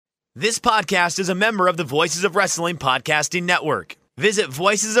This podcast is a member of the Voices of Wrestling Podcasting Network. Visit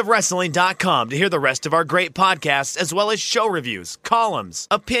voicesofwrestling.com to hear the rest of our great podcasts, as well as show reviews, columns,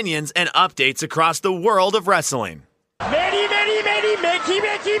 opinions, and updates across the world of wrestling. Many, Mickey,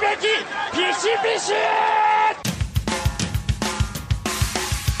 Pishy.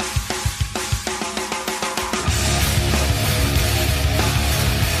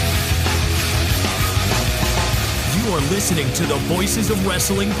 You are listening to the Voices of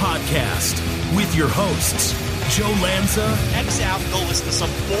Wrestling podcast with your hosts, Joe Lanza. X out and go listen to some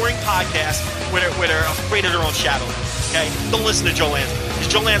boring podcast where they're afraid of their own shadow. Okay? Don't listen to Joe Lanza, because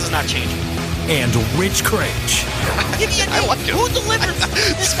Joe Lanza's not changing. And Rich Craich. I like him. Who delivers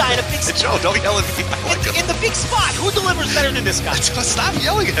this guy in a big spot? Joe, don't yell at me. I like him. In the big spot, who delivers better than this guy? Stop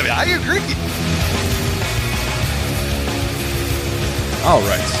yelling at me. I agree. All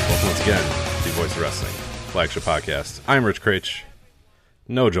right. Welcome once again to the Voice of Wrestling flagship podcast. I'm Rich Craich.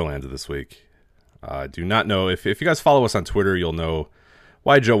 No Joe Lanza this week. Do not know. If you guys follow us on Twitter, you'll know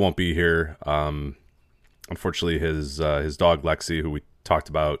why Joe won't be here. Unfortunately, his dog Lexi, who we talked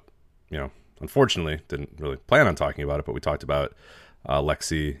about, unfortunately, didn't really plan on talking about it, but we talked about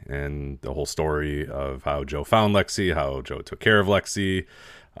Lexi and the whole story of how Joe found Lexi, how Joe took care of Lexi,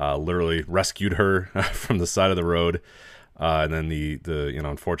 literally rescued her from the side of the road. And then the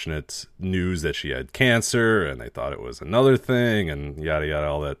unfortunate news that she had cancer, and they thought it was another thing, and yada yada,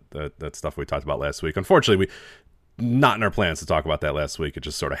 all that stuff we talked about last week. Unfortunately, not in our plans to talk about that last week. It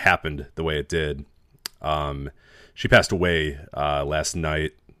just sort of happened the way it did. She passed away last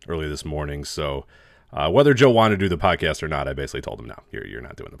night, early this morning. So whether Joe wanted to do the podcast or not, I basically told him, no, you're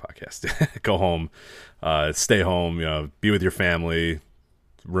not doing the podcast. Go home, stay home, be with your family,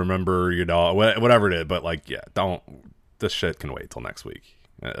 remember your dog, whatever it is. But don't. This shit can wait till next week,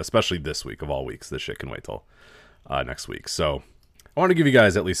 especially this week of all weeks. This shit can wait till next week. So I want to give you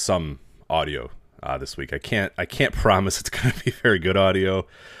guys at least some audio this week. I can't promise it's going to be very good audio.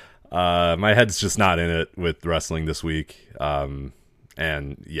 My head's just not in it with wrestling this week. And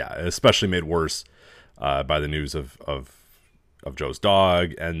yeah, especially made worse by the news of Joe's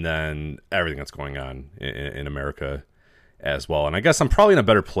dog, and then everything that's going on in America as well. And I guess I'm probably in a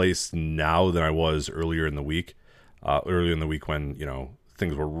better place now than I was earlier in the week. Earlier in the week when,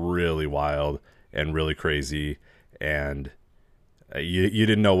 things were really wild and really crazy, and you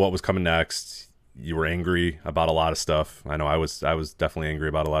didn't know what was coming next. You were angry about a lot of stuff. I know I was definitely angry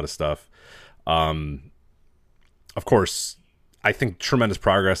about a lot of stuff. Of course, I think tremendous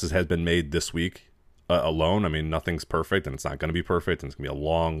progress has been made this week alone. I mean, nothing's perfect, and it's not going to be perfect, and it's going to be a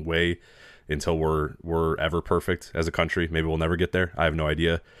long way until we're ever perfect as a country. Maybe we'll never get there. I have no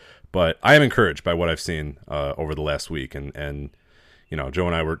idea. But I am encouraged by what I've seen over the last week, and Joe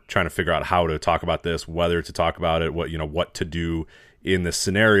and I were trying to figure out how to talk about this, whether to talk about it, what to do in this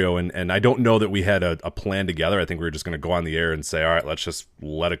scenario, and I don't know that we had a plan together. I think we were just going to go on the air and say, all right, let's just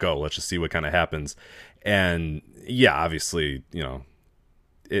let it go, let's just see what kind of happens. And yeah, obviously,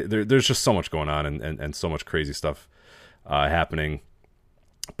 there's just so much going on and so much crazy stuff happening.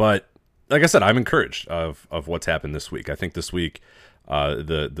 But like I said, I'm encouraged of what's happened this week. I think this week,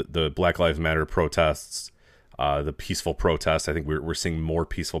 the Black Lives Matter protests, the peaceful protests. I think we're seeing more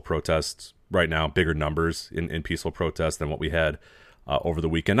peaceful protests right now, bigger numbers in peaceful protests than what we had over the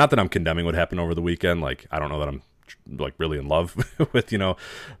weekend. Not that I'm condemning what happened over the weekend. I don't know that I'm really in love with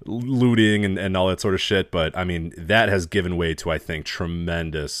looting and all that sort of shit. But I mean, that has given way to, I think,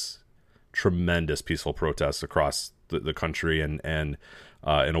 tremendous peaceful protests across the country, and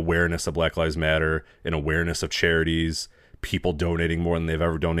an awareness of Black Lives Matter, an awareness of charities. People donating more than they've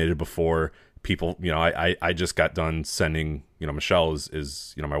ever donated before. People, I just got done sending, Michelle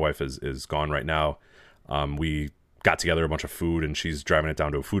is my wife is gone right now. We got together a bunch of food, and she's driving it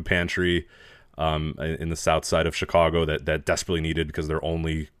down to a food pantry in the south side of Chicago that desperately needed, because their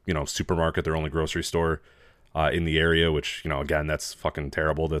only, supermarket, their only grocery store in the area, which, again, that's fucking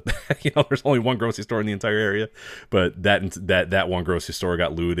terrible that, there's only one grocery store in the entire area, but that one grocery store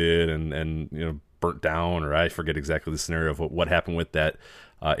got looted and burnt down, or I forget exactly the scenario of what happened with that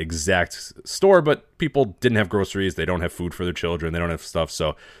exact store, but people didn't have groceries, they don't have food for their children, they don't have stuff,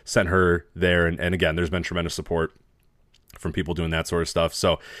 so sent her there, and again, there's been tremendous support from people doing that sort of stuff.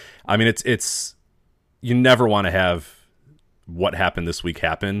 So I mean, it's you never want to have what happened this week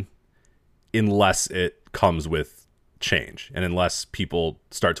happen unless it comes with change, and unless people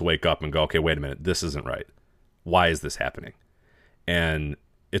start to wake up and go, okay, wait a minute, this isn't right, why is this happening? And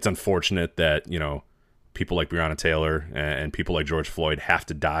it's unfortunate that, people like Breonna Taylor and people like George Floyd have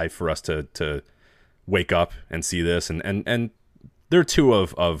to die for us to wake up and see this. And they're two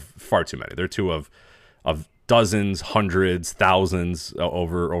of far too many. They're two of dozens, hundreds, thousands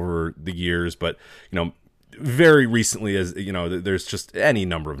over the years, but very recently, as there's just any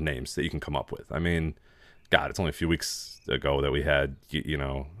number of names that you can come up with. I mean, God, it's only a few weeks ago that we had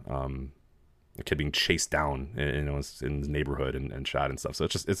a kid being chased down in his neighborhood and shot and stuff. So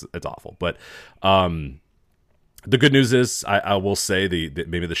it's awful. But the good news is, I will say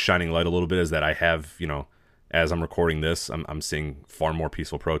maybe the shining light a little bit is that I have, as I'm recording this, I'm seeing far more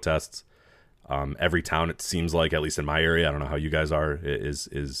peaceful protests. Every town, it seems like, at least in my area, I don't know how you guys are,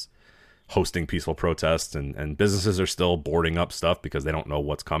 is hosting peaceful protests, and businesses are still boarding up stuff because they don't know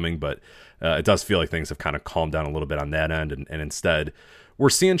what's coming. But it does feel like things have kind of calmed down a little bit on that end, and instead we're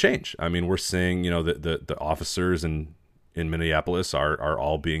seeing change. I mean, we're seeing, the officers in Minneapolis are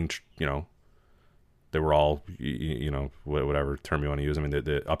all being, they were all, whatever term you want to use. I mean,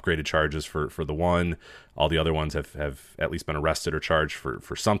 the upgraded charges for the one, all the other ones have at least been arrested or charged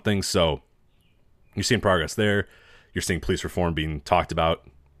for something. So you're seeing progress there. You're seeing police reform being talked about,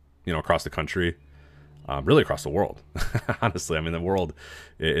 across the country, really across the world. Honestly, I mean, the world,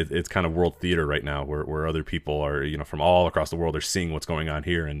 it's kind of world theater right now, where other people are, from all across the world are seeing what's going on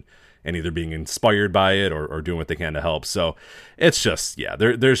here and either being inspired by it or doing what they can to help. So it's just,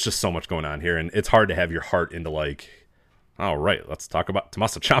 there's just so much going on here, and it's hard to have your heart into like, all right, let's talk about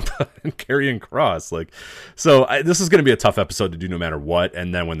Tommaso Ciampa and Karrion Kross. This is going to be a tough episode to do no matter what.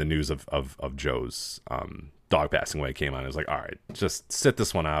 And then when the news of Joe's dog passing away came on, it was like, all right, just sit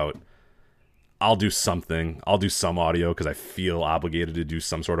this one out. I'll do something. I'll do some audio because I feel obligated to do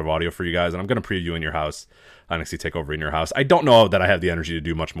some sort of audio for you guys. And I'm going to preview in your house, NXT TakeOver in your house. I don't know that I have the energy to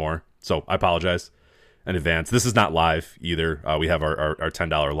do much more, so I apologize in advance. This is not live either. We have our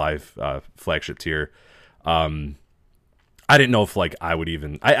 $10 live flagship tier. I didn't know if I would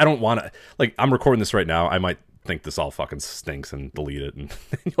even. I don't want to. I'm recording this right now. I might think this all fucking stinks and delete it, and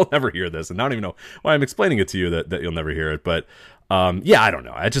you'll never hear this. And I don't even know why I'm explaining it to you that you'll never hear it. But I don't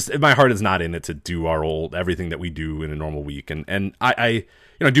know. My heart is not in it to do everything that we do in a normal week. And I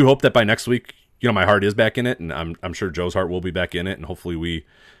do hope that by next week, my heart is back in it, and I'm sure Joe's heart will be back in it, and hopefully we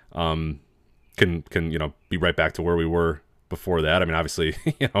can be right back to where we were before that. I mean, obviously,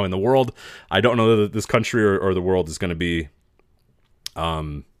 in the world, I don't know that this country or the world is going to be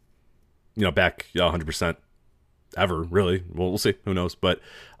back 100% ever, really. Well, we'll see. Who knows? But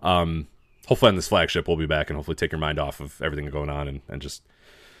hopefully on this flagship, we'll be back and hopefully take your mind off of everything going on and just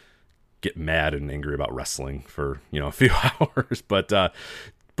get mad and angry about wrestling for, a few hours. But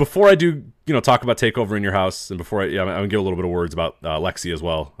before I do, talk about TakeOver in your house, and before I'm going to give a little bit of words about Lexi as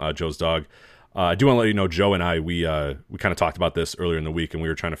well, Joe's dog. I do want to let you know, Joe and I, we kind of talked about this earlier in the week, and we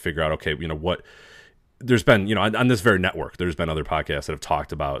were trying to figure out, okay, what there's been, on this very network, there's been other podcasts that have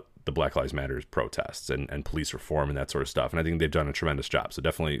talked about the Black Lives Matter protests and police reform and that sort of stuff. And I think they've done a tremendous job. So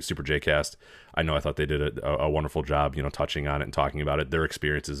definitely Super J-Cast. I thought they did a wonderful job, touching on it and talking about it, their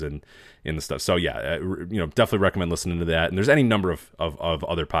experiences in the stuff. So definitely recommend listening to that. And there's any number of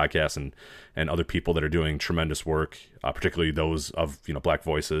other podcasts and other people that are doing tremendous work, particularly those of, Black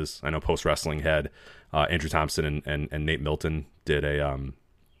Voices. I know Post Wrestling had Andrew Thompson and Nate Milton did a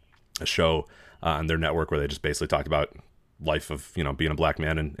show on their network where they just basically talked about life of being a black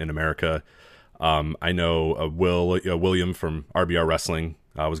man in America. I know William from RBR Wrestling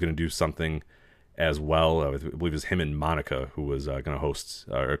was going to do something as well. I believe it was him and Monica who was going to host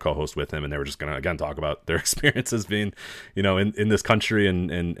or co-host with him, and they were just going to again talk about their experiences being in this country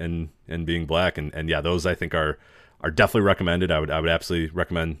and being black, and those I think are definitely recommended. I would absolutely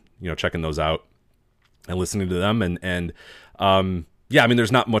recommend checking those out and listening to them and I mean,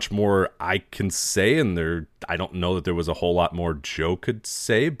 there's not much more I can say, and I don't know that there was a whole lot more Joe could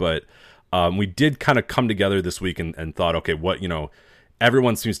say, but we did kind of come together this week and thought, okay, what,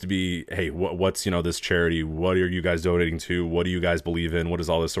 everyone seems to be, hey, what's, this charity? What are you guys donating to? What do you guys believe in? What is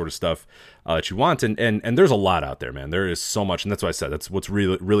all this sort of stuff that you want? And there's a lot out there, man. There is so much, and that's why I said that's what's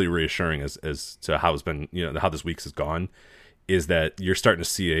really, really reassuring as to how it's been, how this week has gone, is that you're starting to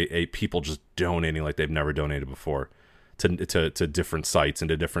see a people just donating like they've never donated before. To different sites and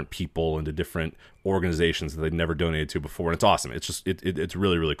to different people and to different organizations that they've never donated to before, and it's awesome. It's just it's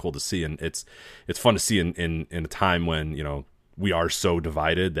really, really cool to see, and it's fun to see in a time when we are so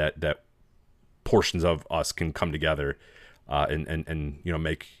divided that portions of us can come together and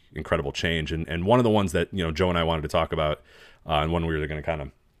make incredible change. And one of the ones that Joe and I wanted to talk about, and one we were going to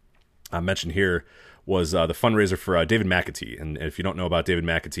kind of mention here was the fundraiser for David McAtee. And if you don't know about David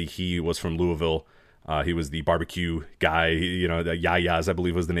McAtee, he was from Louisville. He was the barbecue guy, the Yaya's, I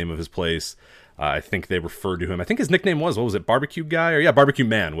believe was the name of his place. I think they referred to him. I think his nickname was, what was it, Barbecue Guy? Or Barbecue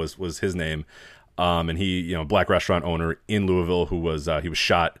Man was his name. And he, black restaurant owner in Louisville who was, he was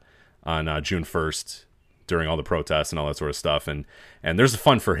shot on June 1st during all the protests and all that sort of stuff. And there's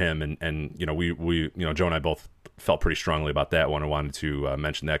fun for him. And we Joe and I both felt pretty strongly about that one. I wanted to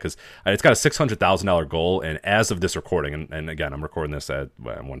mention that because it's got a $600,000 goal, and as of this recording, and again, I'm recording this at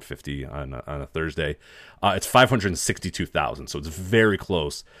 1:50 on a Thursday, it's 562,000, so it's very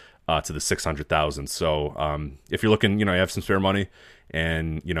close to the 600,000. So if you're looking, you have some spare money,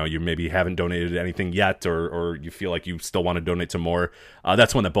 and you maybe haven't donated anything yet, or you feel like you still want to donate to more,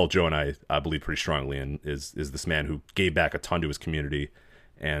 that's one that both Joe and I believe pretty strongly in. Is this man who gave back a ton to his community,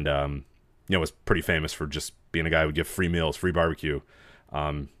 and was pretty famous for just being a guy who would give free meals, free barbecue.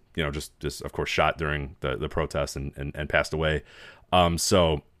 Just of course shot during the protests and passed away.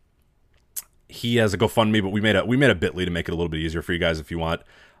 So he has a GoFundMe, but we made a Bitly to make it a little bit easier for you guys if you want.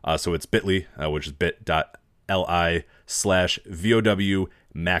 So it's Bitly, which is bit.li/VOW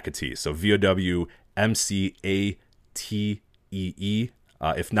McAtee. So VOWMCATEE.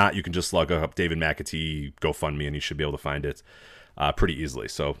 If not, you can just look up David McAtee GoFundMe, and you should be able to find it pretty easily.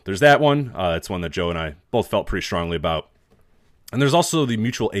 So there's that one. It's one that Joe and I both felt pretty strongly about. And there's also the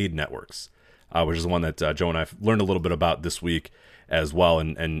mutual aid networks, which is the one that Joe and I learned a little bit about this week as well,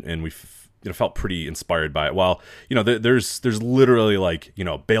 and we felt pretty inspired by it. While there's literally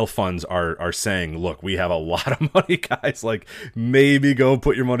bail funds are saying, look, we have a lot of money, guys. Like, maybe go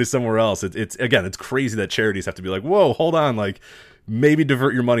put your money somewhere else. It's crazy that charities have to be like, whoa, hold on, like, maybe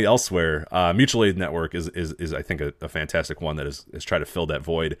divert your money elsewhere. Mutual aid network is I think a fantastic one that is trying to fill that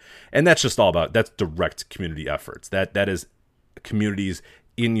void, and that's just all about that's direct community efforts. That is communities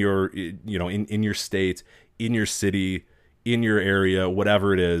in your in your state, in your city, in your area,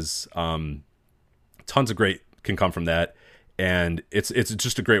 whatever it is. Tons of great can come from that, and it's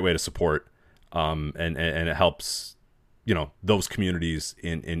just a great way to support, and it helps those communities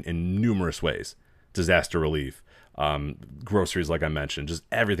in numerous ways. Disaster relief, groceries, like I mentioned, just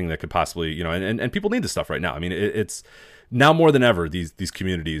everything that could possibly, and people need this stuff right now. I mean, it's now more than ever, these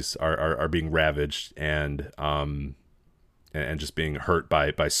communities are being ravaged and just being hurt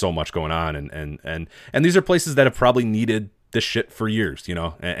by so much going on. And these are places that have probably needed this shit for years,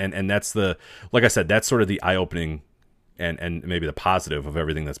 and that's like I said, that's sort of the eye-opening and maybe the positive of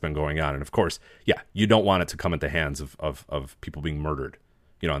everything that's been going on. And of course, yeah, you don't want it to come at the hands of people being murdered,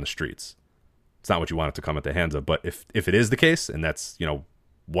 on the streets. It's not what you want it to come at the hands of. But if it is the case, and that's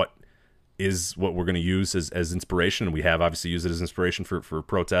what we're going to use as inspiration, and we have obviously used it as inspiration for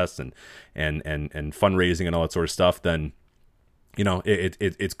protests and fundraising and all that sort of stuff, then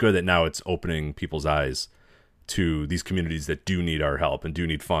it's good that now it's opening people's eyes to these communities that do need our help and do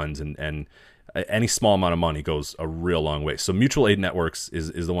need funds, and any small amount of money goes a real long way. So mutual aid networks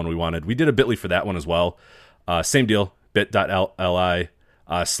is the one we wanted. We did a Bitly for that one as well. Same deal, bit.li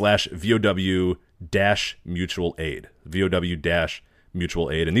 /VOW-mutual aid,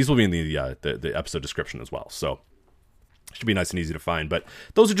 VOW-mutual aid, and these will be in the episode description as well. So it should be nice and easy to find. But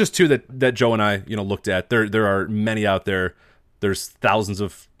those are just two that Joe and I looked at. There are many out there. There's thousands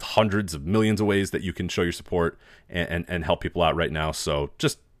of hundreds of millions of ways that you can show your support and help people out right now. So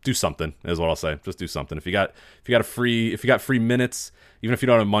just do something is what I'll say. Just do something. If you got free minutes, even if you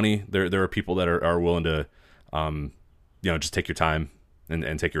don't have money, there are people that are willing to just take your time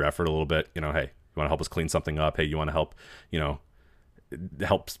and take your effort a little bit. Hey, you want to help us clean something up? Hey, you want to help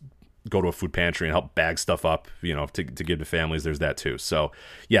go to a food pantry and help bag stuff up, to give to families. There's that too. So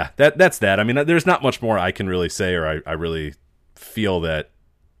yeah, that's that. I mean, there's not much more I can really say, or I really feel that,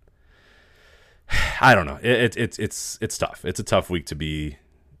 I don't know. It's tough. It's a tough week to be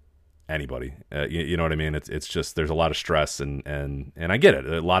anybody. You know what I mean? It's just, there's a lot of stress and I get it.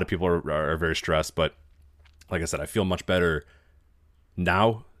 A lot of people are very stressed, but like I said, I feel much better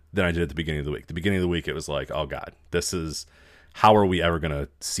now than I did at the beginning of the week. The beginning of the week, it was like, oh God, how are we ever going to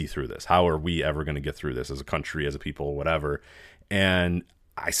see through this? How are we ever going to get through this as a country, as a people, whatever? And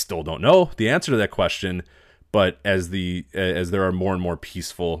I still don't know the answer to that question. But as there are more and more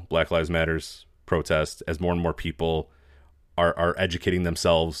peaceful Black Lives Matters protests, as more and more people are educating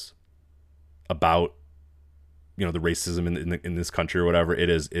themselves about, the racism in this country or whatever,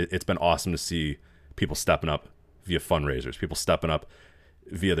 it's been awesome to see people stepping up via fundraisers, people stepping up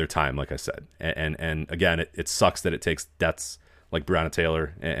via their time, like I said. And again, it sucks that it takes deaths like Breonna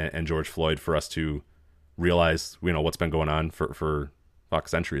Taylor and George Floyd for us to realize, what's been going on for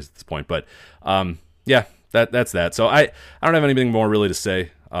centuries at this point. But yeah, that's that. So I don't have anything more really to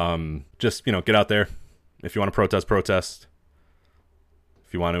say. Just, get out there. If you want to protest.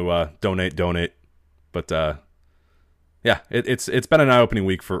 If you want to donate. But yeah, it's been an eye-opening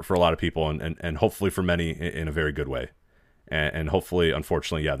week for a lot of people, and hopefully for many in a very good way. And hopefully,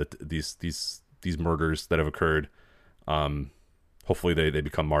 unfortunately, yeah, these murders that have occurred, hopefully they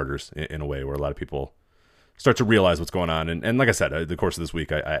become martyrs in a way where a lot of people start to realize what's going on. And like I said, the course of this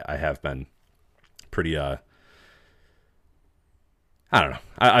week, I have been pretty, I don't know.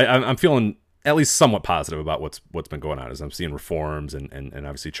 I'm feeling at least somewhat positive about what's been going on, as I'm seeing reforms and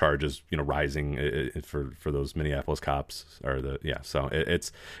obviously charges, rising for those Minneapolis cops so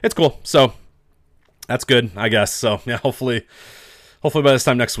it's cool. So that's good, I guess. So yeah, hopefully by this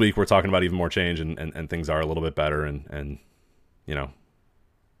time next week, we're talking about even more change and things are a little bit better. And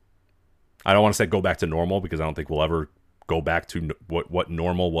I don't want to say go back to normal, because I don't think we'll ever go back to what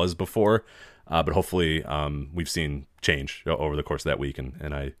normal was before. But hopefully we've seen change over the course of that week.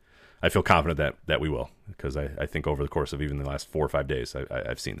 And I feel confident that we will, because I think over the course of even the last 4 or 5 days,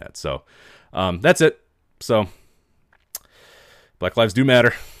 I've seen that. So that's it. So Black lives do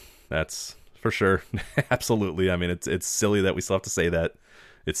matter. That's for sure. Absolutely. I mean, it's silly that we still have to say that.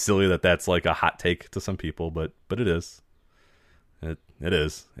 It's silly that that's like a hot take to some people, but it is. It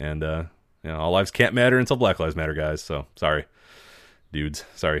is. And all lives can't matter until Black Lives Matter, guys. So sorry, dudes.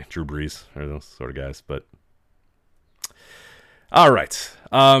 Sorry, Drew Brees or those sort of guys. But all right.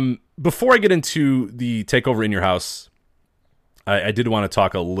 Before I get into the takeover in your house, I did want to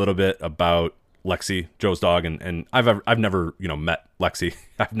talk a little bit about Lexi, Joe's dog, and I've never met Lexi.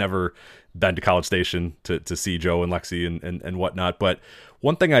 I've never been to College Station to see Joe and Lexi and whatnot. But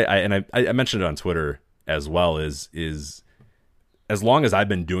one thing I mentioned it on Twitter as well is as long as I've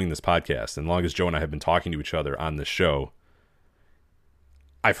been doing this podcast, and long as Joe and I have been talking to each other on this show,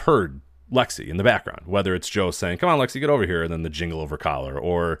 I've heard Lexi in the background, whether it's Joe saying, "Come on, Lexi, get over here," and then the jingle over collar,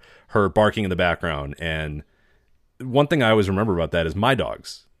 or her barking in the background. And one thing I always remember about that is my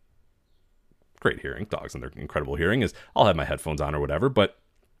dogs, great hearing, dogs and their incredible hearing, is I'll have my headphones on or whatever, but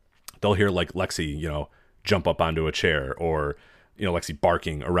they'll hear like Lexi, jump up onto a chair, or, Lexi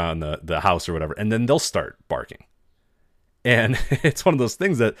barking around the house or whatever, and then they'll start barking. And it's one of those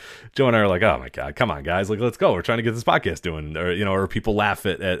things that Joe and I are like, oh my God, come on guys, like, let's go. We're trying to get this podcast doing, or people laugh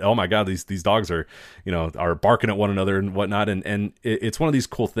at, oh my God, these dogs are, are barking at one another and whatnot. And it's one of these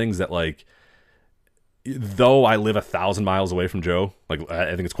cool things that, like, though I live 1,000 miles away from Joe, like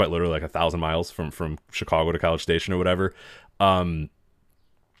I think it's quite literally like 1,000 miles from Chicago to College Station or whatever.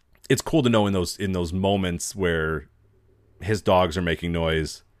 It's cool to know in those moments where his dogs are making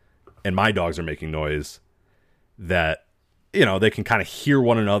noise and my dogs are making noise, that they can kind of hear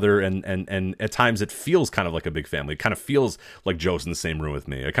one another, and at times it feels kind of like a big family. It kind of feels like Joe's in the same room with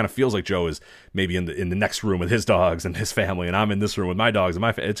me. It kind of feels like Joe is maybe in the next room with his dogs and his family, and I'm in this room with my dogs and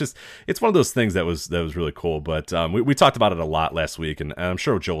my family. It's one of those things that was really cool. But we talked about it a lot last week, and I'm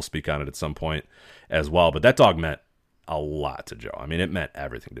sure Joe will speak on it at some point as well. But that dog meant a lot to Joe. I mean, it meant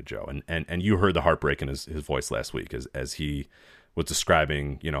everything to Joe, and you heard the heartbreak in his voice last week as he was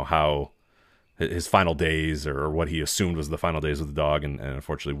describing, how his final days, or what he assumed was the final days of the dog, and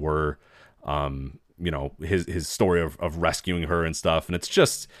unfortunately were, his story of rescuing her and stuff. And it's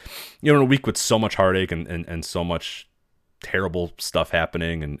just, in a week with so much heartache and so much terrible stuff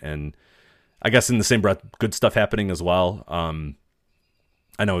happening, and I guess in the same breath, good stuff happening as well.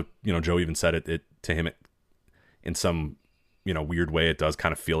 I know, Joe even said it to him, in some, weird way, it does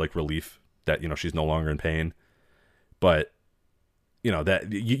kind of feel like relief that, she's no longer in pain. But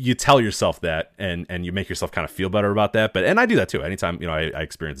that you tell yourself that, and you make yourself kind of feel better about that. And I do that too. Anytime, I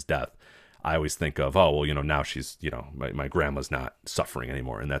experience death, I always think of, oh, well, now she's, my grandma's not suffering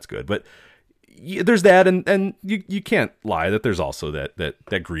anymore, and that's good. But there's that, and you can't lie that there's also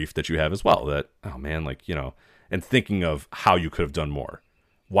that grief that you have as well, that, oh man, like, and thinking of how you could have done more.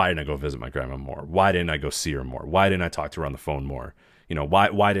 Why didn't I go visit my grandma more? Why didn't I go see her more? Why didn't I talk to her on the phone more?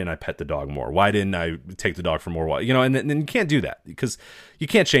 Why didn't I pet the dog more? Why didn't I take the dog for more walks? And then you can't do that, because you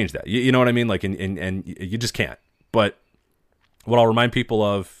can't change that. You know what I mean? Like, and you just can't. But what I'll remind people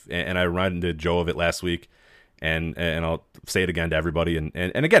of, and I reminded Joe of it last week, and I'll say it again to everybody. And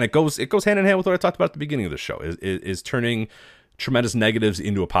again, it goes hand in hand with what I talked about at the beginning of the show, is turning tremendous negatives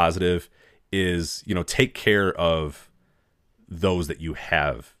into a positive, is, take care of those that you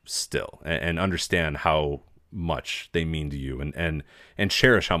have still, and understand how much they mean to you, and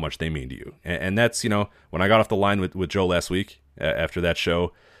cherish how much they mean to you. And that's, when I got off the line with Joe last week after that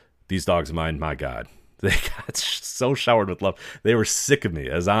show, these dogs of mine, my God, they got so showered with love. They were sick of me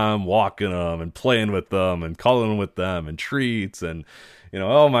as I'm walking them and playing with them and calling with them and treats, and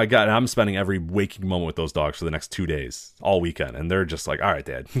oh my God, and I'm spending every waking moment with those dogs for the next 2 days, all weekend, and they're just like, all right,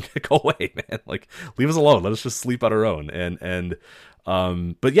 Dad, go away, man, like, leave us alone, let us just sleep on our own.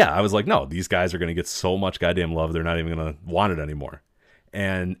 But yeah, I was like, no, these guys are going to get so much goddamn love, they're not even going to want it anymore.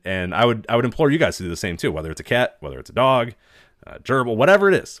 And I would implore you guys to do the same too, whether it's a cat, whether it's a dog, gerbil, whatever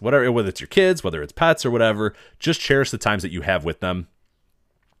it is, whether it's your kids, whether it's pets or whatever, just cherish the times that you have with them.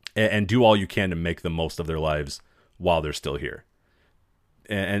 and do all you can to make the most of their lives while they're still here.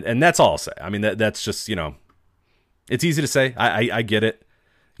 And that's all I'll say. I mean, that's just, it's easy to say. I get it.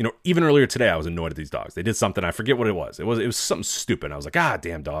 Even earlier today, I was annoyed at these dogs. They did something. I forget what it was. It was something stupid. I was like,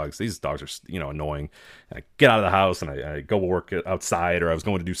 damn dogs. These dogs are, annoying. And I get out of the house and I go work outside, or I was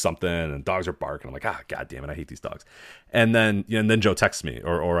going to do something and dogs are barking. I'm like, God damn it. I hate these dogs. And then, then Joe texts me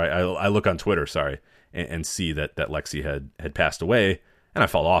or I look on Twitter, and see that Lexi had passed away, and I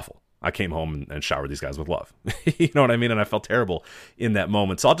felt awful. I came home and showered these guys with love. You know what I mean? And I felt terrible in that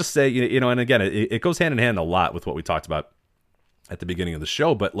moment. So I'll just say, and again, it goes hand in hand a lot with what we talked about at the beginning of the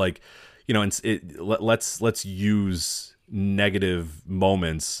show, but let's use negative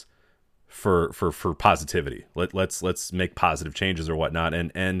moments for positivity. Let's make positive changes or whatnot.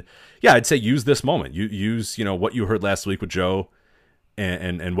 And yeah, I'd say use this moment. Use what you heard last week with Joe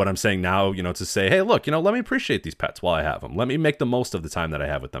and what I'm saying now, to say, hey, look, let me appreciate these pets while I have them. Let me make the most of the time that I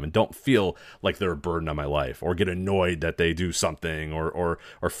have with them, and don't feel like they're a burden on my life, or get annoyed that they do something, or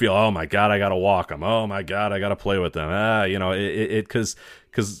feel, oh my God, I got to walk them. Oh my God, I got to play with them. Cause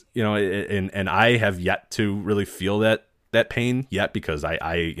and I have yet to really feel that pain yet, because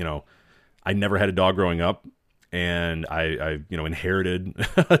I never had a dog growing up. And I inherited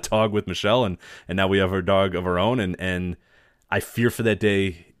a dog with Michelle, and now we have our dog of our own, and I fear for that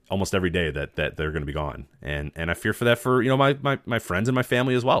day almost every day that they're going to be gone, and I fear for that for my friends and my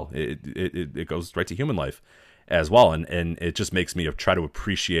family as well. It goes right to human life as well, and it just makes me try to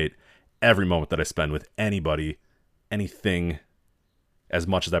appreciate every moment that I spend with anybody, anything, as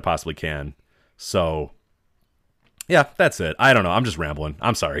much as I possibly can. So yeah, that's it. I don't know. I'm just rambling.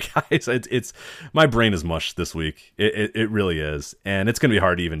 I'm sorry, guys. It's my brain is mush this week. It really is, and it's gonna be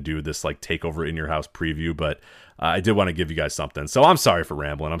hard to even do this takeover in your house preview. But I did want to give you guys something. So I'm sorry for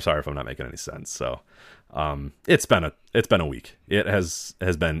rambling. I'm sorry if I'm not making any sense. So it's been a week. It has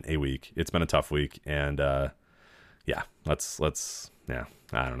been a week. It's been a tough week, and yeah. Let's yeah.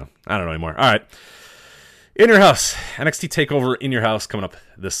 I don't know anymore. All right. In Your House, NXT TakeOver In Your House coming up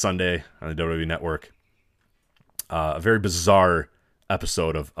this Sunday on the WWE Network. A very bizarre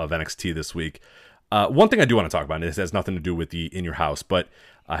episode of NXT this week. One thing I do want to talk about, and this has nothing to do with the In Your House, but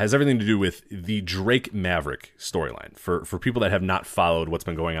has everything to do with the Drake Maverick storyline. For people that have not followed what's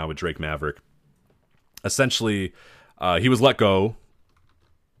been going on with Drake Maverick, essentially, he was let go,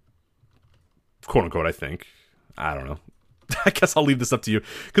 quote unquote, I think. I don't know. I guess I'll leave this up to you,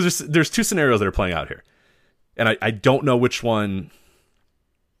 because there's two scenarios that are playing out here. And I don't know which one.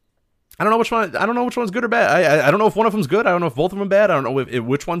 I don't know which one's good or bad. I don't know if one of them's good. I don't know if both of them are bad. I don't know if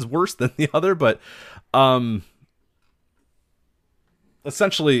which one's worse than the other. But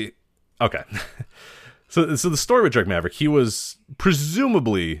essentially, okay. So the story with Drake Maverick, he was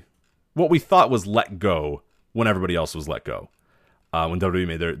presumably what we thought was let go when everybody else was let go, when WWE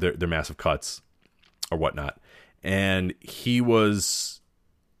made their massive cuts or whatnot, and his was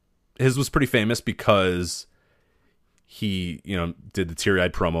pretty famous because he, did the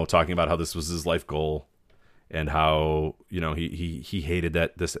teary-eyed promo talking about how this was his life goal, and how, he hated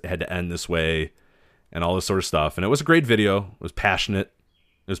that this had to end this way, and all this sort of stuff. And it was a great video. It was passionate.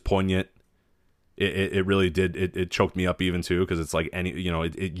 It was poignant. It really did. It choked me up even too, because it's like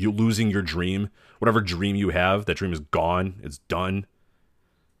you losing your dream, whatever dream you have, that dream is gone. It's done.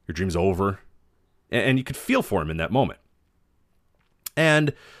 Your dream's over, and you could feel for him in that moment.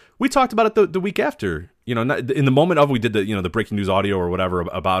 And we talked about it the week after. In the moment of, we did the breaking news audio or whatever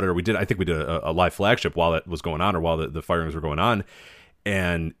about it, or I think we did a live flagship while that was going on, or while the firings were going on,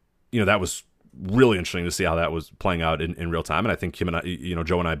 and that was really interesting to see how that was playing out in real time. And I think him and I,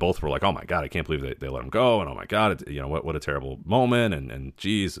 Joe and I both were like, oh my God, I can't believe they let him go, and oh my God, what a terrible moment, and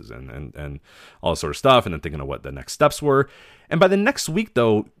Jesus, and all this sort of stuff, and then thinking of what the next steps were. And by the next week,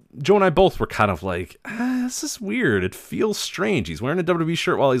 though, Joe and I both were kind of like, this is weird. It feels strange. He's wearing a WWE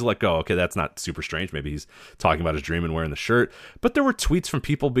shirt while he's let go. Okay, that's not super strange. Maybe he's talking about his dream and wearing the shirt. But there were tweets from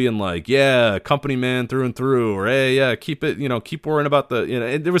people being like, yeah, company man through and through, or hey, yeah, keep it, keep worrying about the,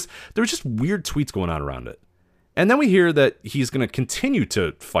 and there was just weird tweets going on around it. And then we hear that he's going to continue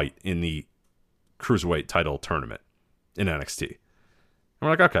to fight in the Cruiserweight title tournament in NXT. And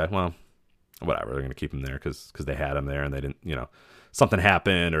we're like, okay, well, whatever. They're going to keep him there because they had him there, and they didn't, something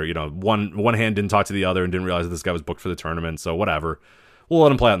happened, or one hand didn't talk to the other and didn't realize that this guy was booked for the tournament, so whatever, we'll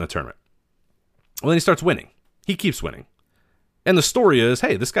let him play out in the tournament. Well, then he starts winning. He keeps winning, and the story is,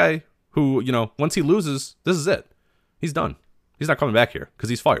 hey, this guy who, once he loses, this is it. He's done. He's not coming back here because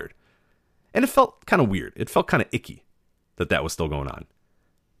he's fired. And it felt kind of weird. It felt kind of icky that was still going on.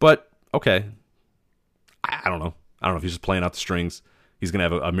 But okay, I don't know. I don't know if he's just playing out the strings. He's gonna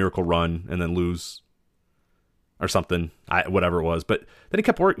have a miracle run and then lose. or something, whatever it was. But then he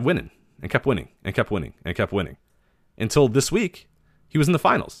kept winning and kept winning and kept winning and kept winning until this week he was in the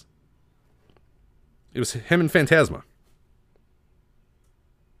finals. It was him and Phantasma.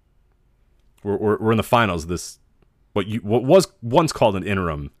 We're in the finals. This what was once called an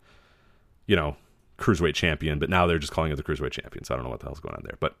interim, cruiserweight champion, but now they're just calling it the cruiserweight champion. So I don't know what the hell's going on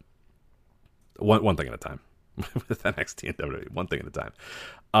there. But one thing at a time with NXT and WWE, one thing at a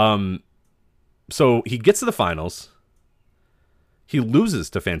time. So he gets to the finals. He loses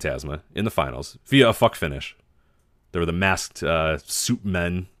to Phantasma in the finals via a fuck finish. There were the masked suit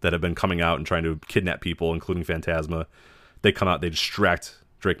men that have been coming out and trying to kidnap people, including Phantasma. They come out, they distract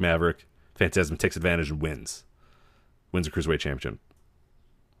Drake Maverick. Phantasma takes advantage and wins. Wins the Cruiserweight Championship.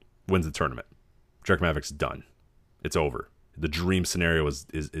 Wins the tournament. Drake Maverick's done. It's over. The dream scenario is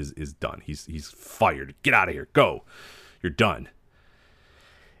done. He's fired. Get out of here. Go. You're done.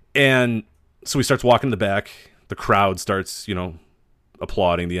 And so he starts walking in the back. The crowd starts,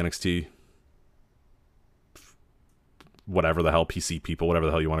 applauding the NXT, whatever the hell, PC people, whatever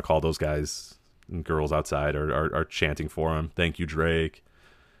the hell you want to call those guys and girls outside are chanting for him. Thank you, Drake.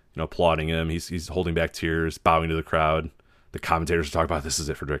 Applauding him. He's holding back tears, bowing to the crowd. The commentators are talking about, this is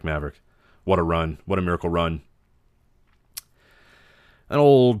it for Drake Maverick. What a run. What a miracle run. An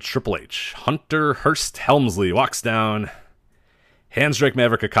old Triple H, Hunter Hearst Helmsley, walks down, hands Drake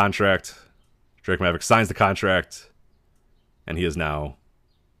Maverick a contract. Drake Maverick signs the contract, and he is now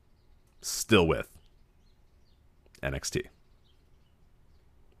still with NXT.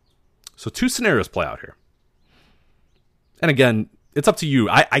 So 2 scenarios play out here. And again, it's up to you.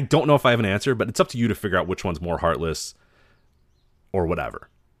 I don't know if I have an answer, but it's up to you to figure out which one's more heartless or whatever.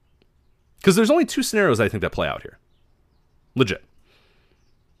 Because there's only 2 scenarios I think that play out here. Legit.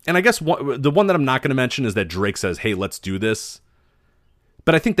 And I guess the one that I'm not going to mention is that Drake says, hey, let's do this.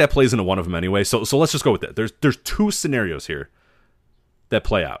 But I think that plays into one of them anyway. So let's just go with it. There's 2 scenarios here that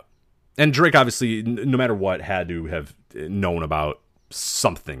play out. And Drake, obviously, no matter what, had to have known about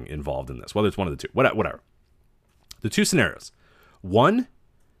something involved in this. Whether it's one of the 2. Whatever. The 2 scenarios. 1,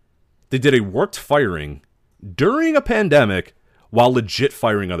 they did a worked firing during a pandemic while legit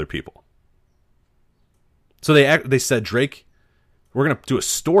firing other people. So they said, Drake, we're going to do a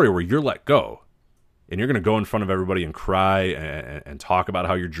story where you're let go. And you're going to go in front of everybody and cry and talk about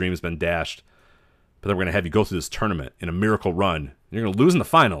how your dream has been dashed. But then we're going to have you go through this tournament in a miracle run. And you're going to lose in the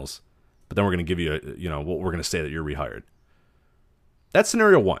finals. But then we're going to give you, we're going to say that you're rehired. That's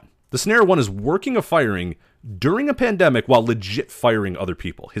scenario 1. The scenario 1 is working a firing during a pandemic while legit firing other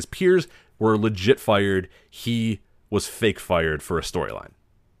people. His peers were legit fired. He was fake fired for a storyline.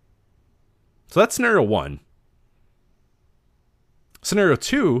 So that's scenario 1. Scenario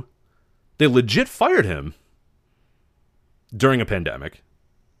 2, they legit fired him during a pandemic,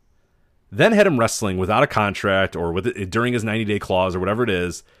 then had him wrestling without a contract or during his 90-day clause or whatever it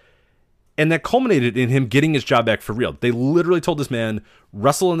is, and that culminated in him getting his job back for real. They literally told this man,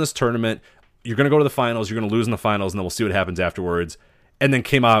 wrestle in this tournament, you're going to go to the finals, you're going to lose in the finals, and then we'll see what happens afterwards. And then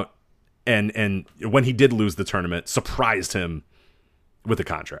came out and when he did lose the tournament, surprised him with a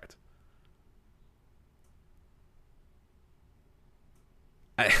contract.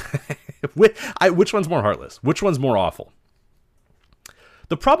 Which one's more heartless? Which one's more awful?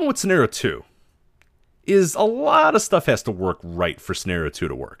 The problem with scenario 2 is a lot of stuff has to work right for scenario 2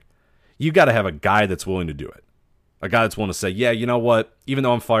 to work. You got to have a guy that's willing to do it. A guy that's willing to say, yeah, you know what? Even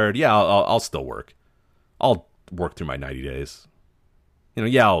though I'm fired, yeah, I'll still work. I'll work through my 90 days.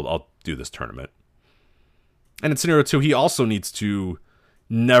 I'll do this tournament. And in scenario 2, he also needs to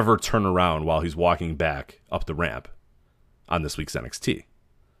never turn around while he's walking back up the ramp on this week's NXT.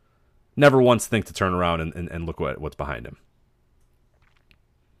 Never once think to turn around and look what's behind him.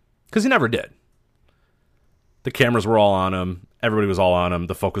 Because he never did. The cameras were all on him. Everybody was all on him.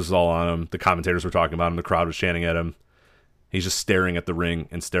 The focus was all on him. The commentators were talking about him. The crowd was chanting at him. He's just staring at the ring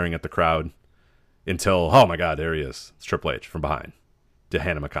and staring at the crowd until, oh my God, there he is. It's Triple H from behind to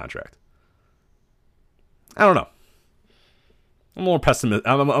hand him a contract. I don't know. I'm a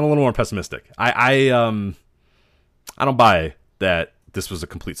little more pessimistic. I don't buy that this was a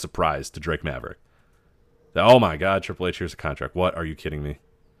complete surprise to Drake Maverick. That, oh my God, Triple H, here's a contract. What? Are you kidding me?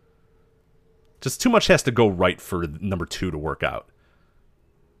 Just too much has to go right for number 2 to work out.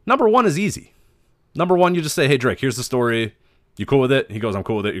 Number 1 is easy. Number 1, you just say, hey, Drake, here's the story. You cool with it? He goes, I'm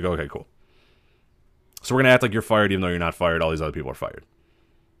cool with it. You go, okay, cool. So we're going to act like you're fired even though you're not fired. All these other people are fired.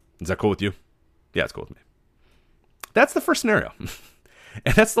 Is that cool with you? Yeah, it's cool with me. That's the first scenario.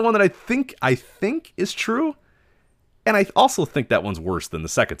 And that's the one that I think is true. And I also think that one's worse than the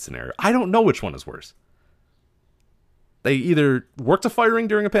second scenario. I don't know which one is worse. They either worked a firing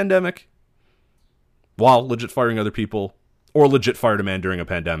during a pandemic, while legit firing other people, or legit fired a man during a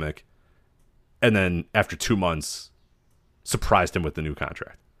pandemic, and then after 2 months, surprised him with the new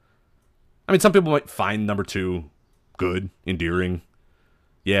contract. I mean, some people might find number 2 good, endearing.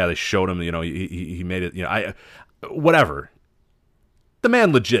 Yeah, they showed him, he made it, whatever. The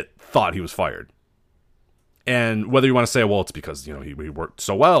man legit thought he was fired. And whether you want to say, well, it's because, he worked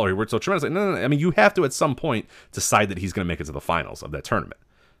so well or he worked so tremendously. No. I mean, you have to at some point decide that he's going to make it to the finals of that tournament.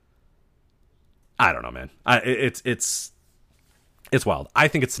 I don't know, man. It's wild. I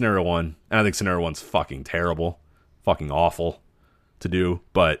think it's scenario 1, and I think scenario 1's fucking terrible, fucking awful to do,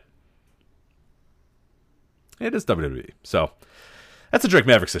 but it is WWE. So that's a Drake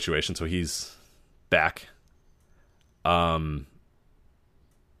Maverick situation, so he's back. Yeah,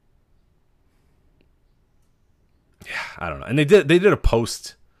 I don't know. And they did a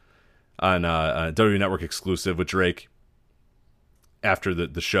post on WWE Network exclusive with Drake after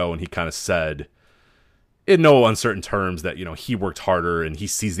the show, and he kind of said in no uncertain terms that, he worked harder and he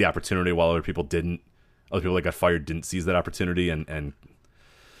seized the opportunity while other people didn't. Other people that got fired didn't seize that opportunity, and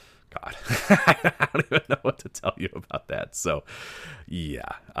God, I don't even know what to tell you about that. So,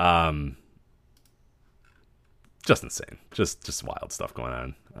 yeah, just insane, just wild stuff going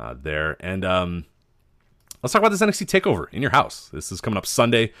on there. And let's talk about this NXT TakeOver in your house. This is coming up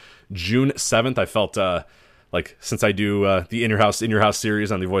Sunday, June 7th. I felt like since I do the In Your House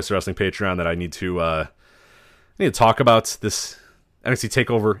series on the Voice of Wrestling Patreon that I need to talk about this NXT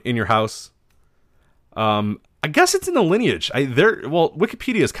TakeOver in your house. I guess it's in the lineage.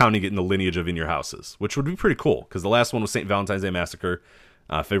 Wikipedia is counting it in the lineage of In Your Houses, which would be pretty cool because the last one was St. Valentine's Day Massacre,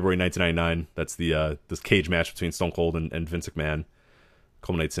 February 1999. That's the this cage match between Stone Cold and Vince McMahon.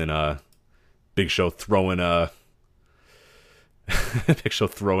 Culminates in Big Show throwing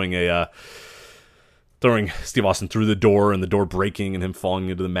throwing Steve Austin through the door and the door breaking and him falling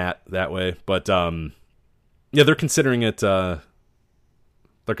into the mat that way. But yeah, they're considering it. They're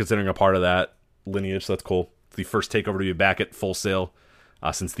considering a part of that lineage, so that's cool. It's the first TakeOver to be back at Full Sail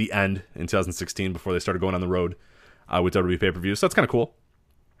since the end in 2016 before they started going on the road with WWE pay-per-view. So that's kind of cool.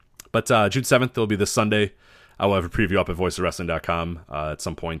 But June 7th, it'll be this Sunday. I will have a preview up at voiceofwrestling.com at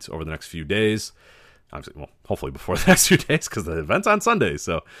some point over the next few days. Obviously, well, hopefully before the next few days because the event's on Sunday.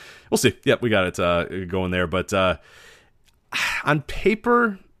 So we'll see. Yep, we got it going there. But on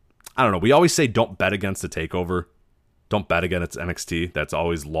paper, I don't know. We always say don't bet against the TakeOver. Don't bet against NXT. That's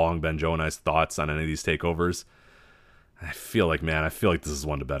always long been Joe and I's thoughts on any of these takeovers. I feel like this is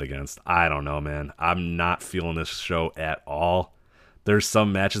one to bet against. I don't know, man. I'm not feeling this show at all. There's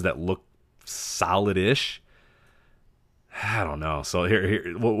some matches that look solid-ish. I don't know. So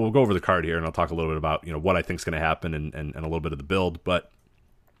here we'll go over the card here, and I'll talk a little bit about what I think is going to happen and a little bit of the build. But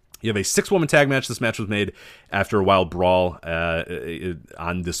you have a 6-woman tag match. This match was made after a wild brawl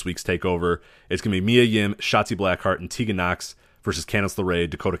on this week's TakeOver. It's going to be Mia Yim, Shotzi Blackheart, and Tegan Nox versus Candice LeRae,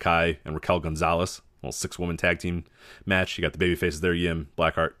 Dakota Kai, and Raquel Gonzalez. A little 6-woman tag team match. You got the baby faces there: Yim,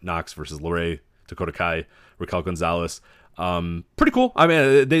 Blackheart, Nox versus LeRae, Dakota Kai, Raquel Gonzalez. Pretty cool. I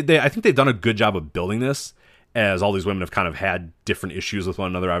mean, I think they've done a good job of building this, as all these women have kind of had different issues with one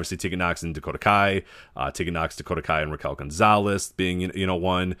another. Obviously, Tegan Nox and Dakota Kai, Dakota Kai and Raquel Gonzalez being,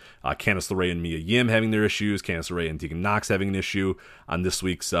 one. Candice LeRae and Mia Yim having their issues. Candice LeRae and Tegan Nox having an issue on this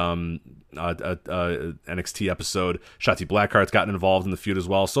week's NXT episode. Shotzi Blackheart's gotten involved in the feud as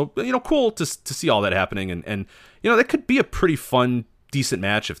well. So, cool to see all that happening. And that could be a pretty fun, decent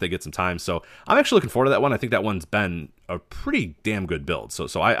match if they get some time. So I'm actually looking forward to that one. I think that one's been a pretty damn good build.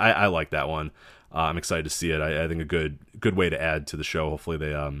 So I like that one. I'm excited to see it. I think a good way to add to the show. Hopefully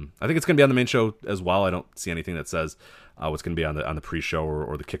they, I think it's going to be on the main show as well. I don't see anything that says what's going to be on the pre-show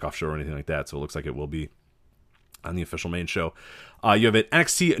or the kickoff show or anything like that. So it looks like it will be on the official main show. You have an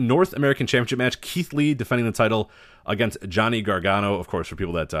NXT North American Championship match. Keith Lee defending the title against Johnny Gargano. Of course, for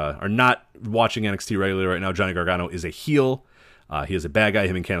people that are not watching NXT regularly right now, Johnny Gargano is a heel. He is a bad guy.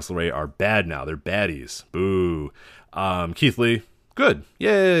 Him and Candice LeRae are bad now. They're baddies. Boo. Keith Lee, good.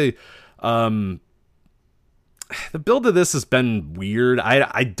 Yay. The build of this has been weird.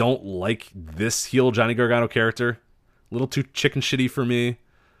 I don't like this heel Johnny Gargano character. A little too chicken shitty for me.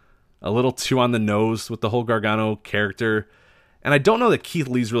 A little too on the nose with the whole Gargano character. And I don't know that Keith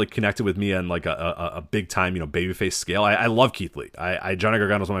Lee's really connected with me on like a big time, babyface scale. I love Keith Lee. Johnny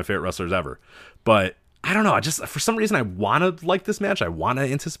Gargano's one of my favorite wrestlers ever. But I don't know. For some reason, I want to like this match. I want to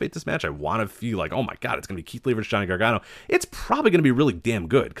anticipate this match. I want to feel like, oh my God, it's going to be Keith Lee versus Johnny Gargano. It's probably going to be really damn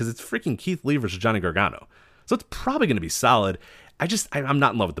good because it's freaking Keith Lee versus Johnny Gargano. So it's probably going to be solid. I'm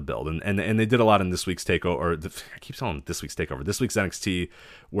not in love with the build. And they did a lot in this week's TakeOver. I keep calling it this week's TakeOver. This week's NXT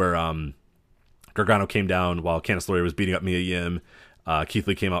where Gargano came down while Candice LeRae was beating up Mia Yim. Keith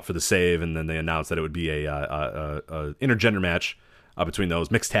Lee came out for the save, and then they announced that it would be a intergender match between those,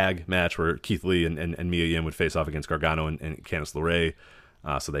 mixed tag match where Keith Lee and Mia Yim would face off against Gargano and Candice LeRae.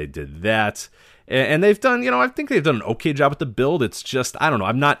 So they did that, and they've done, I think they've done an okay job with the build. It's just, I don't know,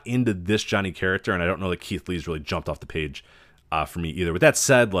 I'm not into this Johnny character, and I don't know that Keith Lee's really jumped off the page for me either. With that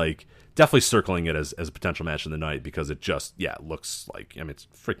said, like, definitely circling it as a potential match of the night, because it just, it looks like, it's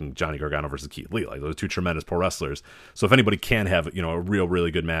freaking Johnny Gargano versus Keith Lee. Like, those are two tremendous pro wrestlers. So if anybody can have, a really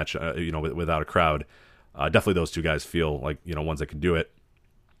good match, without a crowd, definitely those two guys feel like, ones that can do it.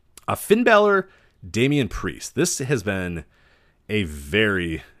 Finn Balor, Damian Priest. This has been a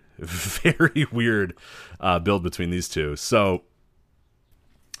very, very weird build between these two. So,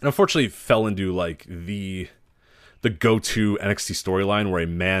 unfortunately, fell into like the go-to NXT storyline where a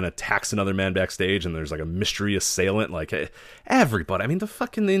man attacks another man backstage and there's like a mystery assailant. Like, everybody,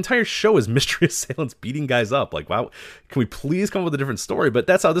 the entire show is mystery assailants beating guys up. Like, wow, can we please come up with a different story? But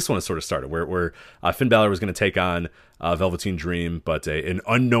that's how this one has sort of started, where Finn Balor was going to take on Velveteen Dream, but an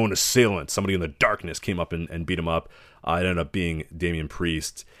unknown assailant, somebody in the darkness, came up and beat him up. It ended up being Damian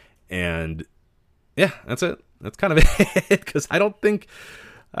Priest, and yeah, that's it. That's kind of it, because I don't think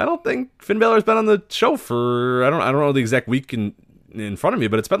Finn Balor's been on the show for, I don't know the exact week in front of me,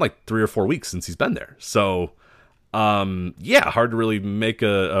 but it's been like 3 or 4 weeks since he's been there. So, hard to really make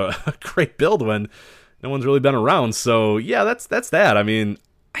a great build when no one's really been around. So yeah, that's that.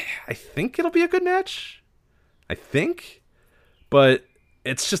 I think it'll be a good match. I think, but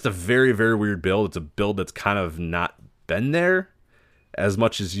it's just a very, very weird build. It's a build that's kind of not been there as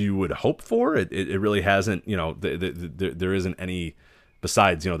much as you would hope for. It really hasn't, there isn't any,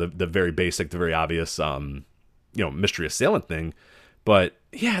 besides, the very basic, the very obvious, mystery assailant thing. But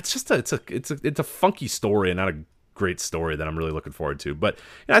yeah, it's just it's a funky story and not a great story that I'm really looking forward to. But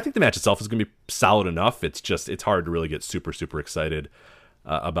I think the match itself is going to be solid enough. It's hard to really get super, super excited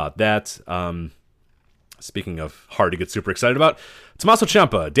about that. Speaking of hard to get super excited about, Tommaso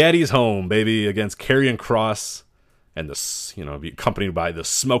Ciampa, Daddy's Home, baby, against Karrion Kross, and this, be accompanied by the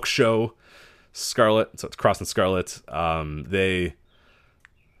Smoke Show, Scarlett. So it's Kross and Scarlett. You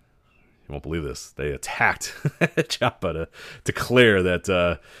won't believe this. They attacked Ciampa to declare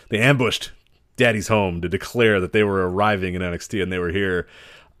that they ambushed Daddy's Home to declare that they were arriving in NXT and they were here.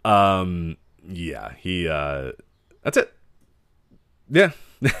 That's it. Yeah,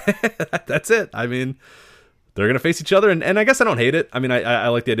 that's it. They're going to face each other, and I guess I don't hate it. I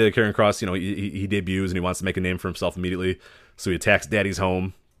like the idea that Karrion Kross, he debuts and he wants to make a name for himself immediately, so he attacks Daddy's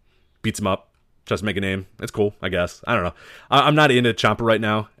Home, beats him up, tries to make a name. It's cool, I guess. I don't know. I'm not into Ciampa right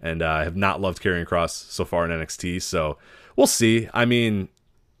now, and I have not loved Karrion Kross so far in NXT, so we'll see.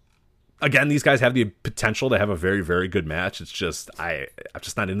 Again, these guys have the potential to have a very, very good match. It's just I'm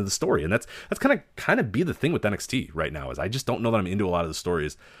just not into the story, and that's kind of be the thing with NXT right now, is I just don't know that I'm into a lot of the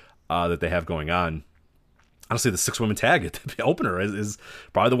stories that they have going on. Honestly, the 6-woman tag at the opener is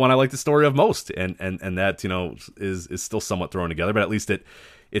probably the one I like the story of most, and that is still somewhat thrown together, but at least it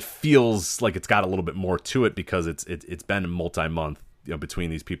feels like it's got a little bit more to it, because it's been multi-month between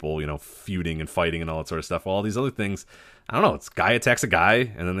these people feuding and fighting and all that sort of stuff. Well, all these other things, I don't know. It's guy attacks a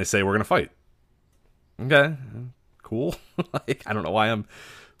guy, and then they say we're gonna fight. Okay, cool. I don't know why I'm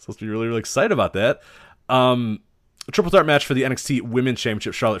supposed to be really, really excited about that. A triple threat match for the NXT Women's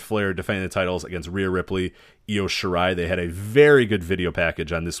Championship. Charlotte Flair defending the titles against Rhea Ripley, Io Shirai. They had a very good video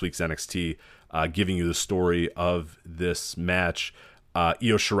package on this week's NXT, giving you the story of this match. Io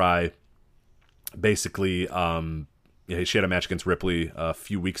Shirai basically, she had a match against Ripley a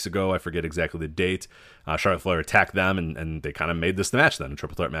few weeks ago. I forget exactly the date. Charlotte Flair attacked them, and they kind of made this the match then. A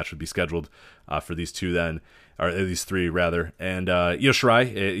triple threat match would be scheduled for these two then, or these three rather. And Io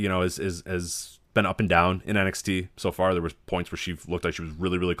Shirai, has been up and down in NXT so far. There was points where she looked like she was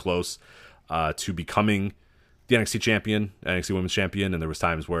really, really close to becoming the NXT champion, NXT Women's Champion, and there was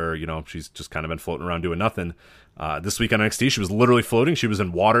times where, she's just kind of been floating around doing nothing. This week on NXT, she was literally floating. She was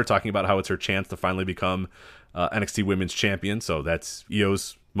in water, talking about how it's her chance to finally become NXT Women's Champion. So that's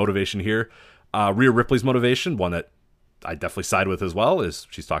Io's motivation here. Rhea Ripley's motivation, one that I definitely side with as well, is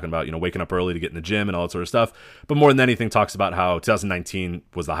she's talking about, waking up early to get in the gym and all that sort of stuff. But more than anything, talks about how 2019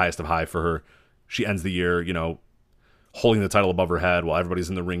 was the highest of high for her. She ends the year, holding the title above her head while everybody's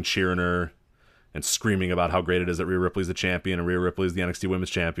in the ring cheering her and screaming about how great it is that Rhea Ripley's the champion and Rhea Ripley's the NXT Women's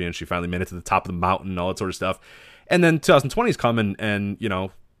Champion. She finally made it to the top of the mountain and all that sort of stuff. And then 2020's come and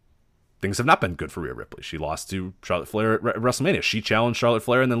things have not been good for Rhea Ripley. She lost to Charlotte Flair at WrestleMania. She challenged Charlotte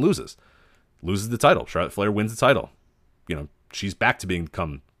Flair and then loses the title. Charlotte Flair wins the title. She's back to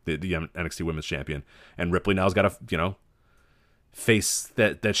become the NXT Women's Champion. And Ripley now's got to, face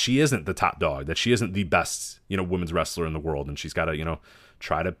that she isn't the top dog, that she isn't the best, women's wrestler in the world, and she's got to,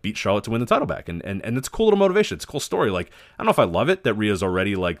 try to beat Charlotte to win the title back. And it's a cool little motivation. It's a cool story. Like, I don't know if I love it that Rhea's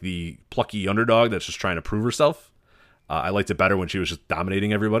already like the plucky underdog that's just trying to prove herself. I liked it better when she was just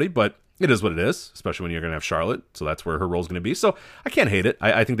dominating everybody, but it is what it is, especially when you're going to have Charlotte. So that's where her role is going to be. So I can't hate it.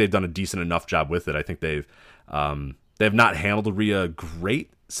 I think they've done a decent enough job with it. I think they've not handled Rhea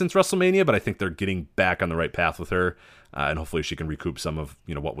great since WrestleMania, but I think they're getting back on the right path with her. And hopefully she can recoup some of,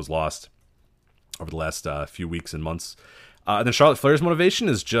 what was lost over the last few weeks and months. And then Charlotte Flair's motivation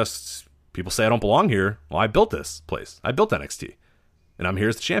is just, people say I don't belong here. Well, I built this place. I built NXT. And I'm here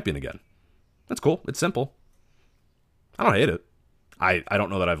as the champion again. That's cool. It's simple. I don't hate it. I don't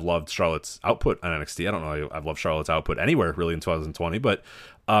know that I've loved Charlotte's output on NXT. I don't know I've loved Charlotte's output anywhere really in 2020, but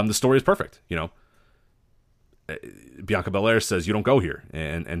the story is perfect. Bianca Belair says, you don't go here.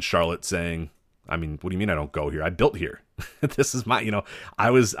 And Charlotte saying, I mean, what do you mean I don't go here? I built here. This is my,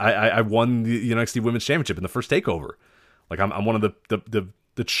 I won the NXT Women's Championship in the first takeover. Like I'm one of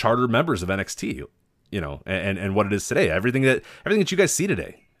the charter members of NXT, and what it is today. Everything that you guys see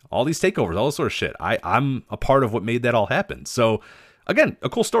today, all these takeovers, all this sort of shit. I'm a part of what made that all happen. So again, a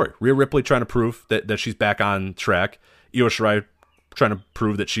cool story. Rhea Ripley trying to prove that she's back on track. Io Shirai trying to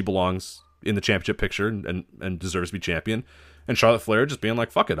prove that she belongs in the championship picture and deserves to be champion. And Charlotte Flair just being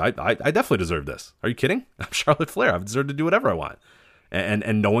like, fuck it, I definitely deserve this. Are you kidding? I'm Charlotte Flair. I've deserved to do whatever I want.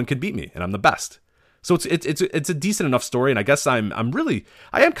 And no one can beat me, and I'm the best. So it's a decent enough story, and I guess I am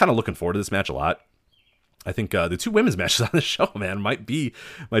kind of looking forward to this match a lot. I think the two women's matches on the show, man, might be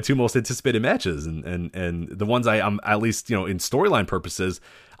my two most anticipated matches, and the ones I'm at least, in storyline purposes,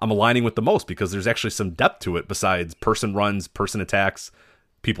 I'm aligning with the most, because there's actually some depth to it besides person runs, person attacks,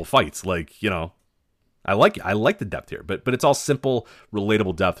 people fights. Like, I like the depth here, but it's all simple,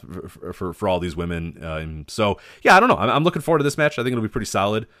 relatable depth for all these women. So yeah, I don't know. I'm looking forward to this match. I think it'll be pretty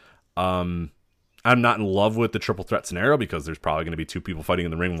solid. I'm not in love with the triple threat scenario, because there's probably going to be two people fighting in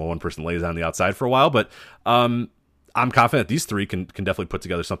the ring while one person lays on the outside for a while. But I'm confident these three can definitely put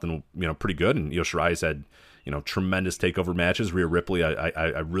together something pretty good. And Io Shirai's had tremendous takeover matches. Rhea Ripley,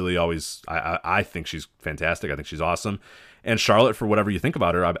 I really always I think she's fantastic. I think she's awesome. And Charlotte, for whatever you think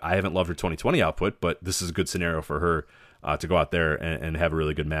about her, I haven't loved her 2020 output, but this is a good scenario for her to go out there and have a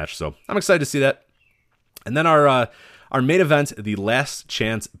really good match. So I'm excited to see that. And then our main event, the last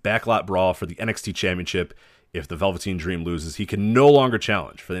chance backlot brawl for the NXT Championship. If the Velveteen Dream loses, he can no longer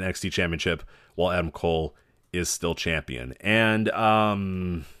challenge for the NXT Championship while Adam Cole is still champion. And I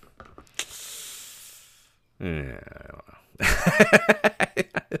don't know.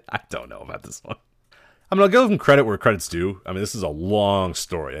 I don't know about this one. I'm going to give him credit where credit's due. I mean, this is a long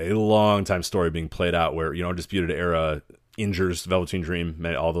story, a long time story being played out where, Undisputed Era injures Velveteen Dream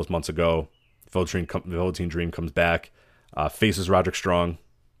all those months ago. Velveteen Dream comes back, faces Roderick Strong,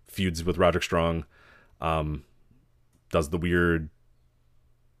 feuds with Roderick Strong, does the weird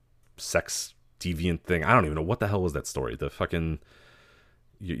sex deviant thing. I don't even know what the hell was that story. The fucking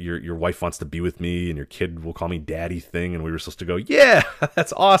your wife wants to be with me and your kid will call me daddy thing, and we were supposed to go, yeah,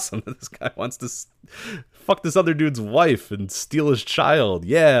 that's awesome. This guy wants to fuck this other dude's wife and steal his child.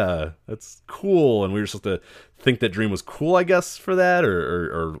 Yeah, that's cool. And we were supposed to think that Dream was cool, I guess, for that,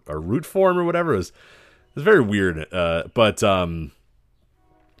 or root for him or whatever. It was very weird. But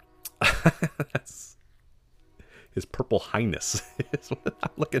that's His Purple Highness.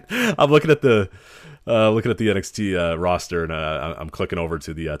 I'm looking at the NXT roster, and I'm clicking over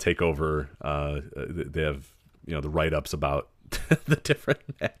to the Takeover. They have the write-ups about the different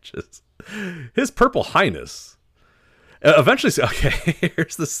matches. His Purple Highness. Eventually, okay,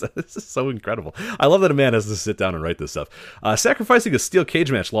 here's this. This is so incredible. I love that a man has to sit down and write this stuff. Sacrificing a steel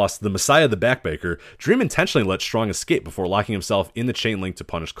cage match loss to the Messiah the Backbreaker, Dream intentionally let Strong escape before locking himself in the chain link to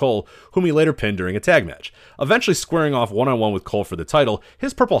punish Cole, whom he later pinned during a tag match. Eventually squaring off one-on-one with Cole for the title,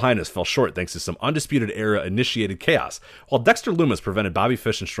 His Purple Highness fell short thanks to some Undisputed Era initiated chaos. While Dexter Lumis prevented Bobby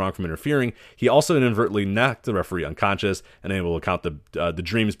Fish and Strong from interfering, he also inadvertently knocked the referee unconscious and able to count the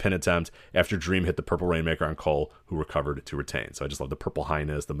Dream's pin attempt after Dream hit the Purple Rainmaker on Cole, who recovered to retain. So I just love the Purple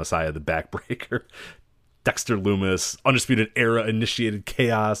Highness, the Messiah, the Backbreaker, Dexter Lumis, Undisputed Era initiated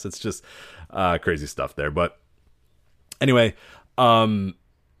chaos. It's just crazy stuff there. But anyway, they've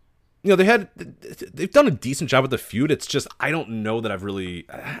done a decent job with the feud. It's just I don't know that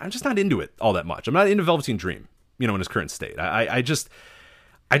I'm just not into it all that much. I'm not into Velveteen Dream, in his current state. I just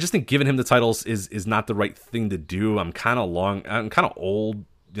think giving him the titles is not the right thing to do. I'm kind of old.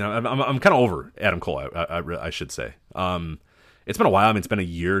 I'm kind of over Adam Cole, I should say. It's been a while. I mean, it's been a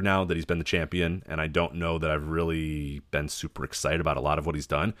year now that he's been the champion, and I don't know that I've really been super excited about a lot of what he's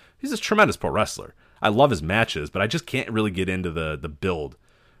done. He's a tremendous pro wrestler. I love his matches, but I just can't really get into the build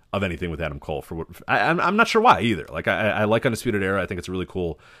of anything with Adam Cole. I'm not sure why either. Like I like Undisputed Era. I think it's a really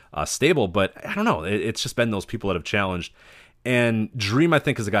cool stable, but I don't know. It's just been those people that have challenged. And Dream, I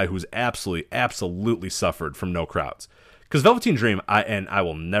think, is a guy who's absolutely suffered from no crowds. Because Velveteen Dream, I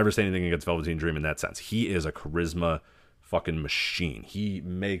will never say anything against Velveteen Dream in that sense. He is a charisma fucking machine. He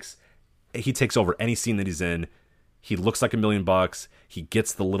takes over any scene that he's in. He looks like $1 million. He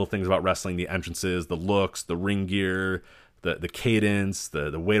gets the little things about wrestling, the entrances, the looks, the ring gear, the cadence,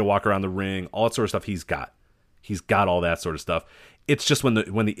 the way to walk around the ring, all that sort of stuff he's got. He's got all that sort of stuff. It's just when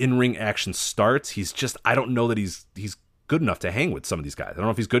the in-ring action starts, I don't know that he's good enough to hang with some of these guys. I don't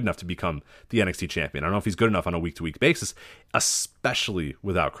know if he's good enough to become the NXT champion. I don't know if he's good enough on a week-to-week basis, especially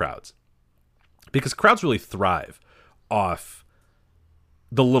without crowds. Because crowds really thrive off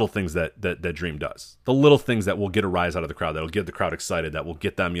the little things that Dream does. The little things that will get a rise out of the crowd, that'll get the crowd excited, that will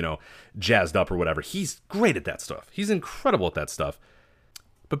get them, jazzed up or whatever. He's great at that stuff. He's incredible at that stuff.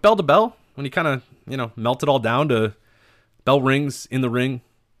 But bell to bell, when you kind of, melt it all down to bell rings in the ring,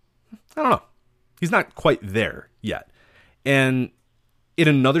 I don't know. He's not quite there yet. And in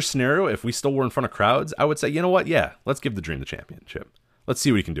another scenario, if we still were in front of crowds, I would say, you know what? Yeah, let's give the Dream the championship. Let's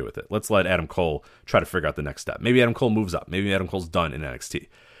see what he can do with it. Let's let Adam Cole try to figure out the next step. Maybe Adam Cole moves up. Maybe Adam Cole's done in NXT.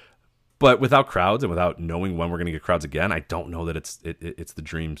 But without crowds and without knowing when we're going to get crowds again, I don't know that it's the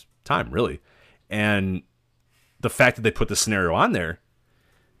Dream's time, really. And the fact that they put the scenario on there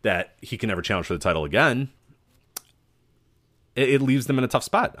that he can never challenge for the title again, it leaves them in a tough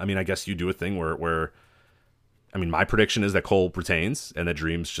spot. I mean, I guess you do a thing where my prediction is that Cole retains and that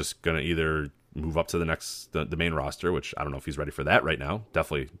Dream's just going to either move up to the main roster, which I don't know if he's ready for that right now.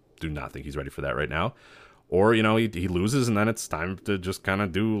 Definitely do not think he's ready for that right now. Or, he loses and then it's time to just kind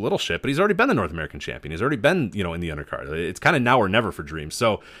of do little shit. But he's already been the North American champion. He's already been, in the undercard. It's kind of now or never for Dream.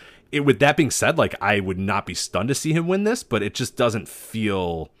 So with that being said, like, I would not be stunned to see him win this, but it just doesn't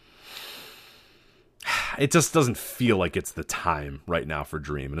feel... It just doesn't feel like it's the time right now for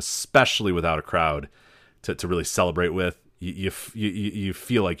Dream. And especially without a crowd to really celebrate with. You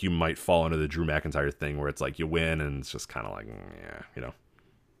feel like you might fall into the Drew McIntyre thing where it's like you win and it's just kind of like,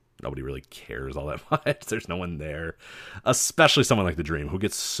 nobody really cares all that much. There's no one there, especially someone like the Dream who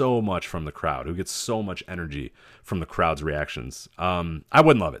gets so much from the crowd, who gets so much energy from the crowd's reactions. I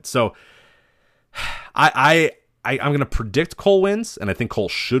wouldn't love it. So I'm going to predict Cole wins, and I think Cole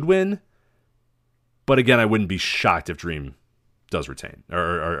should win. But again, I wouldn't be shocked if Dream does retain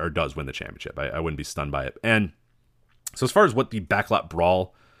or does win the championship. I wouldn't be stunned by it. And so as far as what the backlot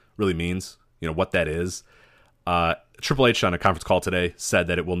brawl really means, what that is, Triple H on a conference call today said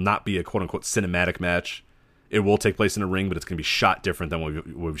that it will not be a quote-unquote cinematic match. It will take place in a ring, but it's going to be shot different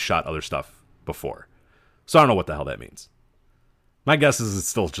than we've shot other stuff before. So I don't know what the hell that means. My guess is it's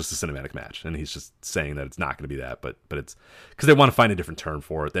still just a cinematic match, and he's just saying that it's not going to be that, but it's because they want to find a different term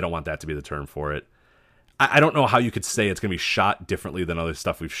for it. They don't want that to be the term for it. I don't know how you could say it's going to be shot differently than other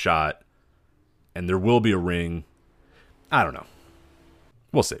stuff we've shot, and there will be a ring. I don't know.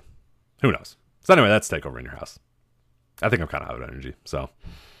 We'll see. Who knows? So anyway, that's Takeover in Your House. I think I'm kind of out of energy, so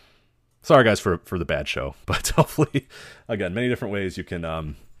sorry guys for the bad show, but hopefully, again, many different ways you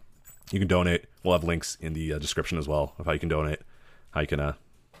can donate. We'll have links in the description as well of how you can donate, how you can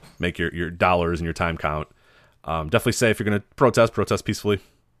make your dollars and your time count. Definitely say if you're going to protest peacefully.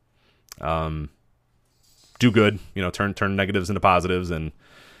 Do good, turn negatives into positives, and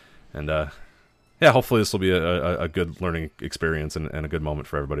hopefully this will be a good learning experience and a good moment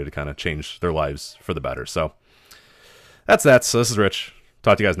for everybody to kind of change their lives for the better. So that's that. So this is Rich.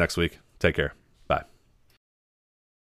 Talk to you guys next week. Take care.